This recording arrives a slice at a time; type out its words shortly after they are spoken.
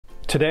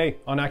Today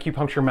on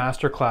Acupuncture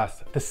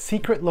Masterclass, the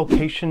secret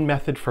location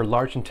method for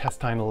large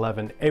intestine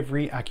 11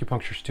 every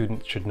acupuncture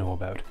student should know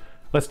about.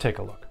 Let's take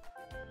a look.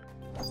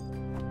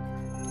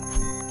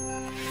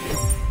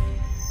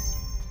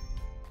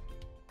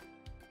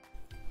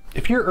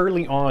 If you're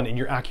early on in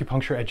your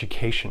acupuncture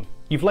education,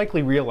 you've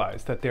likely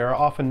realized that there are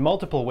often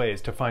multiple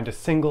ways to find a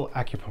single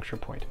acupuncture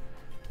point.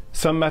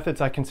 Some methods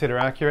I consider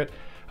accurate,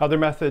 other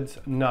methods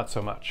not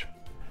so much.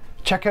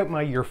 Check out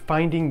my You're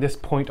Finding This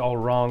Point All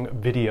Wrong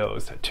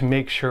videos to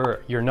make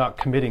sure you're not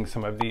committing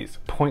some of these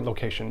point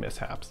location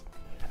mishaps.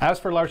 As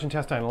for large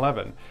intestine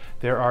 11,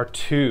 there are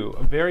two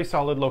very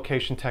solid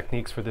location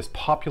techniques for this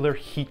popular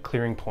heat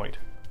clearing point.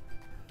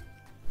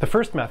 The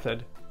first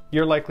method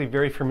you're likely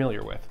very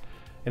familiar with,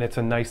 and it's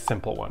a nice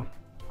simple one.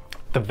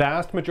 The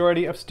vast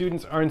majority of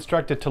students are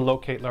instructed to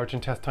locate large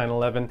intestine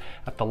 11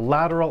 at the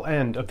lateral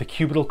end of the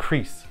cubital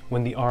crease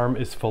when the arm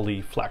is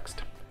fully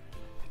flexed.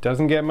 It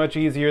doesn't get much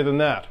easier than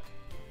that.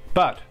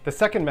 But the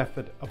second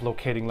method of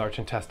locating large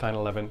intestine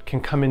 11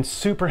 can come in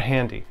super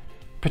handy,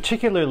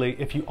 particularly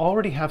if you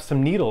already have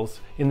some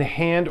needles in the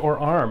hand or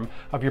arm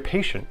of your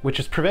patient, which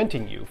is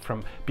preventing you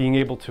from being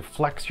able to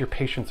flex your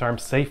patient's arm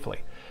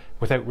safely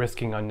without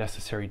risking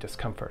unnecessary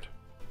discomfort.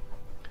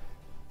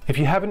 If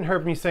you haven't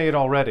heard me say it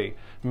already,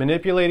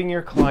 manipulating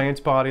your client's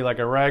body like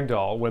a rag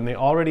doll when they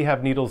already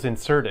have needles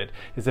inserted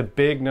is a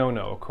big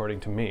no-no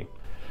according to me.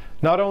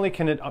 Not only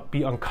can it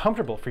be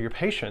uncomfortable for your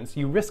patients,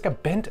 you risk a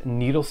bent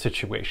needle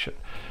situation,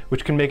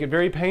 which can make it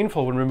very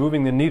painful when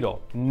removing the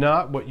needle,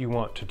 not what you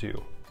want to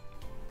do.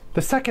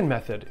 The second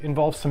method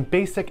involves some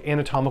basic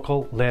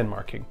anatomical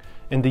landmarking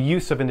and the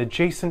use of an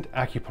adjacent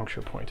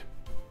acupuncture point.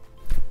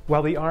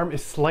 While the arm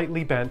is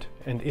slightly bent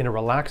and in a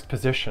relaxed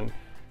position,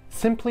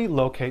 simply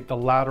locate the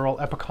lateral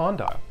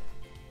epicondyle.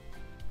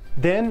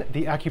 Then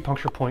the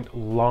acupuncture point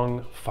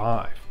lung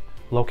 5.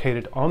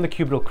 Located on the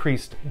cubital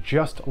crease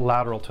just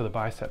lateral to the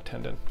bicep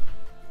tendon.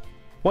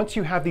 Once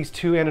you have these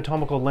two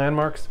anatomical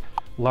landmarks,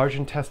 large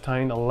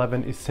intestine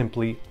 11 is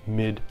simply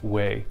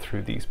midway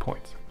through these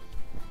points.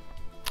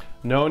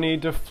 No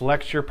need to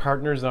flex your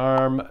partner's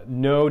arm,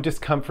 no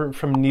discomfort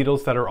from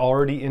needles that are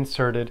already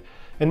inserted,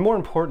 and more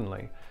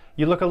importantly,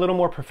 you look a little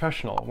more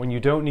professional when you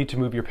don't need to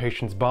move your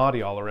patient's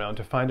body all around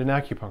to find an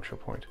acupuncture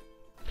point.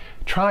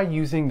 Try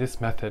using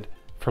this method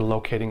for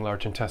locating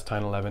large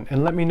intestine 11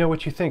 and let me know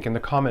what you think in the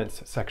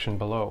comments section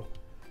below.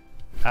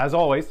 As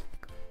always,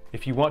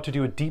 if you want to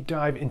do a deep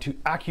dive into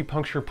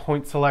acupuncture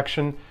point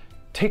selection,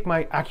 take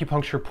my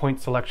Acupuncture Point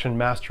Selection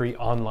Mastery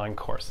online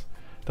course.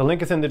 The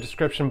link is in the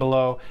description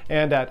below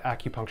and at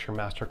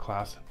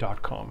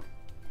acupuncturemasterclass.com.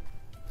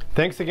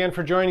 Thanks again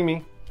for joining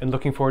me and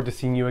looking forward to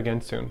seeing you again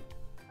soon.